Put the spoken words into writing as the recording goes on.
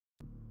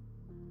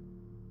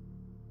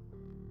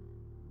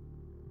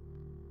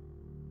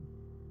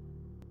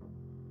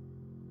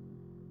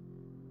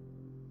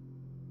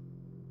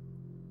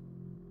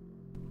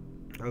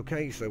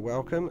Okay, so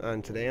welcome,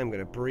 and today I'm going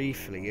to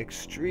briefly,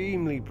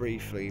 extremely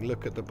briefly,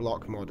 look at the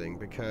block modding,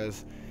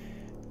 because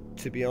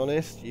to be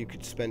honest, you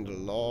could spend a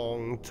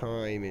long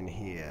time in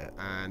here,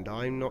 and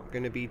I'm not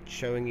going to be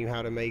showing you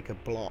how to make a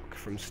block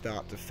from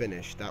start to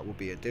finish. That will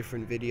be a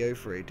different video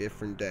for a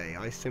different day.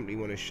 I simply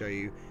want to show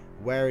you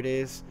where it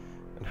is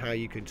and how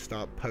you could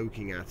start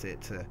poking at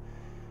it to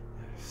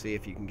see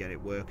if you can get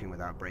it working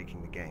without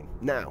breaking the game.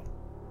 Now,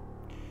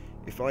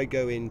 if I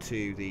go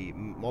into the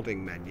modding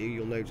menu,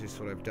 you'll notice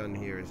what I've done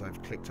here is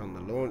I've clicked on the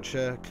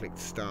launcher, clicked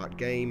start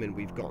game, and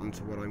we've gotten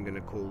to what I'm going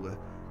to call the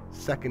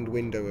second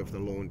window of the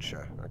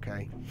launcher.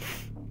 Okay,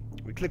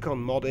 we click on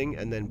modding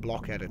and then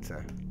block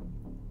editor.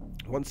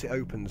 Once it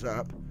opens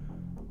up,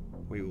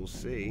 we will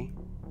see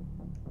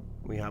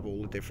we have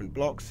all the different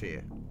blocks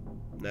here.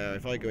 Now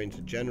if I go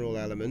into general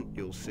element,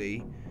 you'll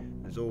see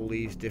there's all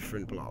these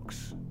different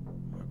blocks.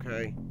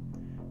 Okay,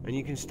 and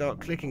you can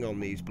start clicking on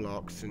these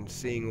blocks and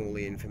seeing all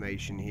the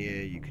information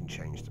here. You can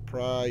change the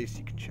price,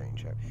 you can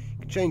change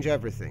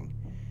everything,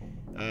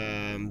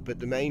 but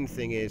the main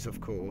thing is, of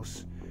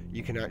course,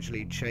 you can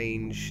actually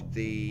change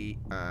the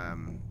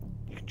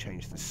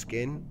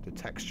skin, the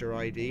texture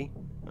ID.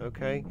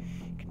 Okay,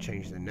 you can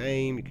change the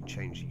name, you can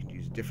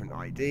use a different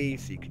ID,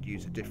 so you could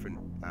use a different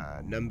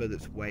number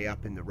that's way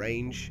up in the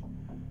range,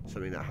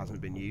 something that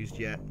hasn't been used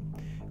yet.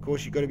 Of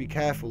course, you've got to be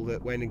careful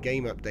that when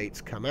game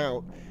updates come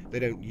out, they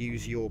don't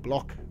use your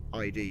block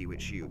ID, or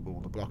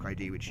the block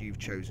ID which you've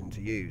chosen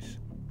to use.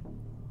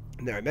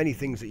 And there are many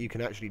things that you can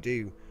actually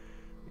do,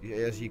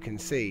 as you can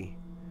see.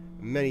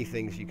 Many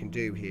things you can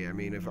do here. I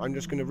mean, if I'm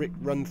just going to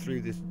run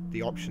through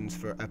the options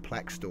for a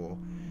Plex door,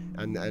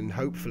 and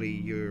hopefully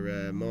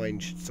your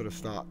mind should sort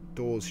of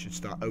doors should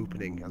start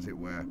opening, as it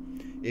were,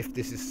 if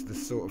this is the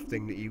sort of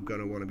thing that you're going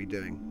to want to be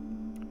doing.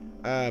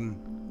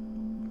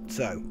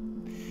 So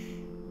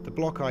the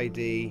block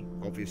ID,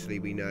 obviously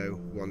we know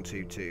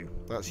 122.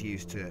 That's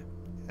used to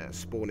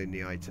spawn in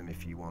the item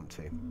if you want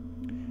to.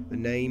 The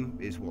name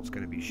is what's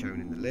going to be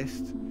shown in the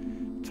list.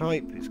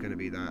 Type is going to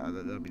be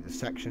that'll be the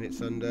section it's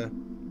under.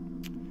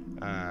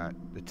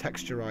 The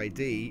texture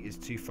ID is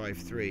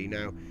 253.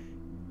 Now,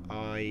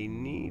 I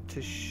need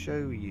to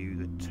show you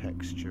the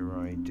texture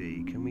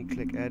ID. Can we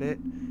click edit?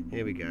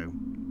 Here we go.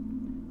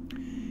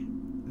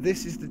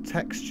 This is the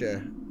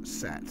texture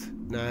set.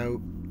 Now,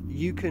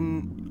 you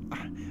can...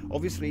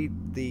 Obviously,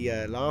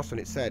 the last one,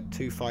 it said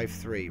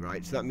 253,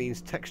 right? So that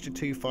means texture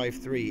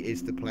 253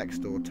 is the Plex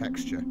door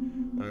texture.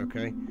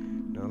 Okay?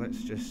 Now,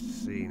 let's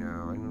just see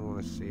now. I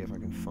want to see if I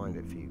can find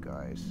it for you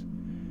guys.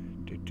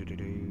 No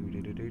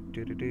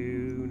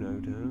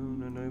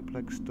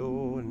Plex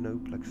door, no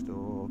Plex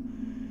door,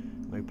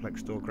 no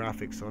Plex door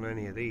graphics on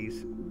any of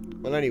these.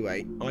 Well,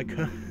 anyway, I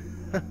can.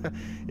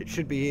 It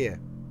should be here,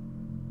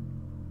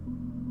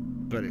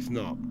 but it's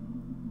not.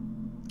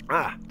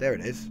 Ah, there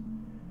it is.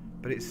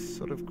 But it's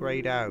sort of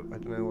greyed out. I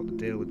don't know what the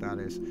deal with that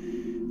is.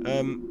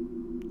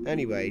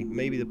 Anyway,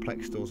 maybe the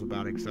Plex door's a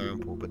bad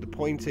example, but the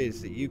point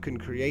is that you can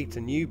create a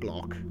new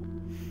block,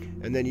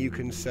 and then you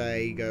can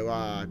say, go,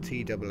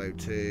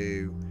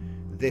 T002,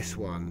 this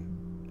one,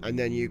 and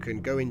then you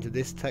can go into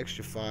this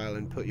texture file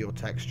and put your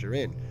texture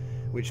in,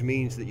 which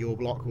means that your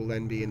block will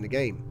then be in the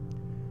game.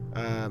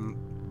 And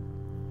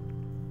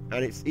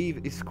it's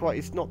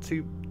not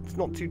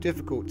too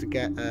difficult to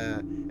get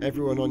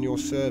everyone on your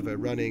server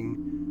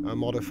running a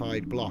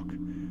modified block.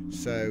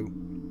 So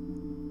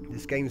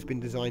this game's been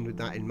designed with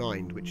that in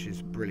mind, which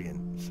is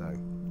brilliant. So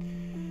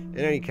in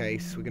any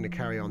case, we're going to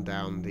carry on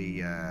down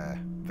the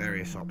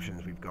various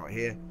options we've got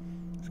here.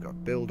 It's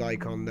got build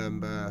icon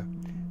number,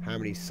 how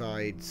many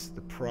sides,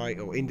 the price,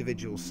 or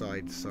individual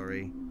sides,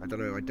 sorry. I don't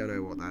know what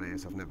that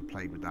is. I've never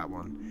played with that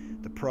one.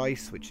 The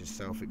price, which is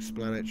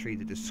self-explanatory.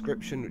 The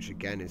description, which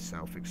again is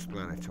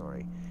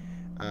self-explanatory.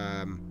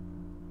 There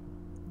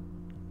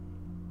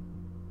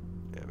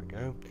we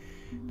go.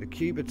 The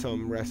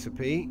Cubitom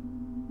recipe.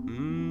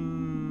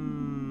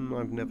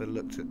 I've never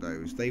looked at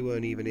those. They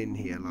weren't even in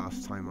here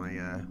last time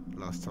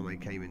I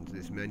came into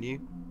this menu.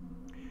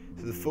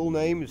 So the full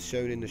name is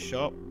shown in the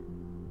shop.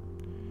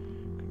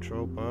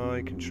 Control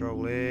by,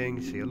 controlling.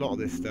 See, a lot of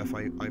this stuff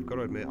I've got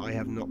to admit I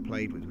have not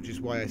played with, which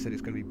is why I said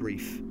it's going to be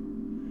brief.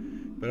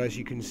 But as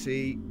you can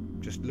see,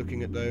 just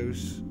looking at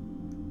those,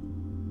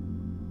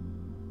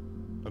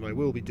 and I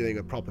will be doing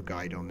a proper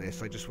guide on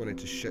this. I just wanted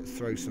to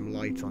throw some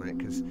light on it,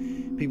 because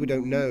people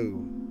don't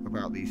know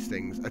about these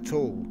things at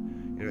all.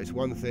 You know, it's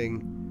one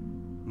thing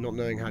not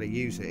knowing how to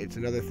use it, it's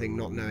another thing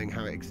not knowing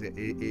how it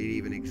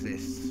even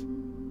exists.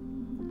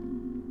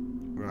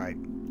 Right,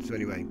 so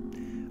anyway,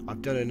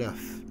 I've done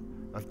enough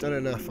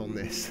on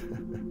this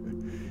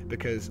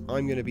because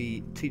I'm going to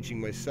be teaching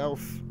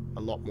myself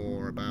a lot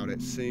more about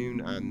it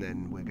soon, and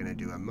then we're going to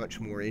do a much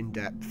more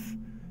in-depth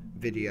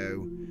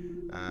video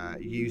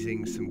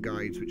using some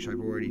guides which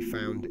I've already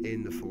found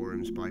in the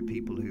forums by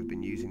people who've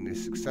been using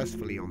this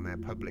successfully on their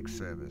public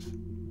servers.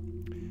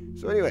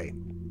 So anyway,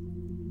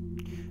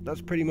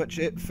 that's pretty much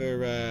it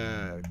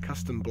for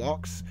custom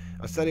blocks.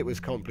 I said it was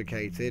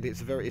complicated.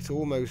 It's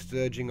almost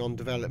verging on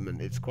development.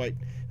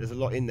 There's a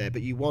lot in there,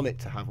 but you want it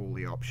to have all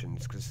the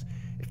options, because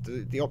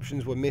if the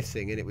options were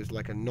missing and it was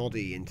like a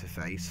noddy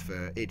interface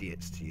for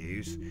idiots to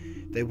use,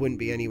 there wouldn't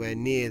be anywhere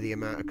near the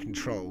amount of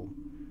control.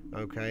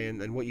 Okay,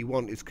 and what you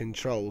want is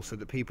control, so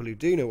that people who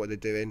do know what they're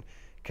doing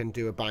can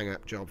do a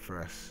bang-up job for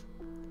us.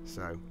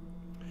 So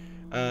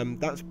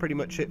that's pretty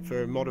much it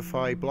for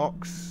modify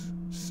blocks.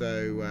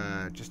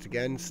 So just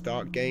again,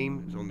 start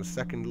game is on the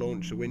second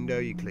launcher window.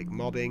 You click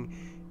modding,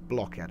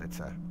 block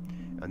editor,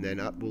 and then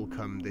up will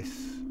come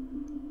this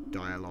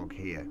dialogue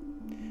here.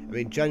 I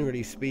mean,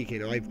 generally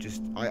speaking,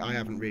 I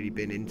haven't really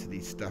been into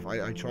these stuff.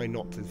 I try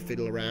not to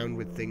fiddle around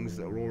with things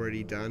that are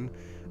already done.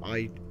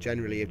 I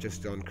generally have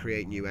just done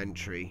create new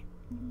entry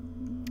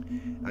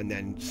and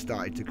then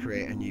started to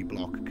create a new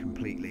block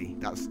completely.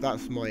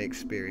 That's my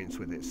experience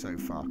with it so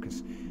far,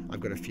 because I've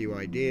got a few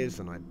ideas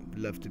and I'd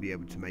love to be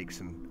able to make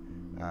some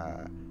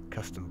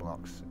custom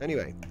blocks.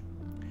 Anyway,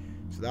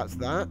 so that's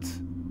that.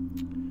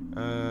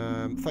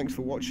 Thanks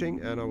for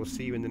watching, and I will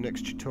see you in the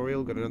next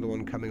tutorial. Got another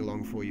one coming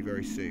along for you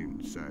very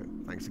soon, so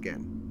thanks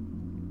again.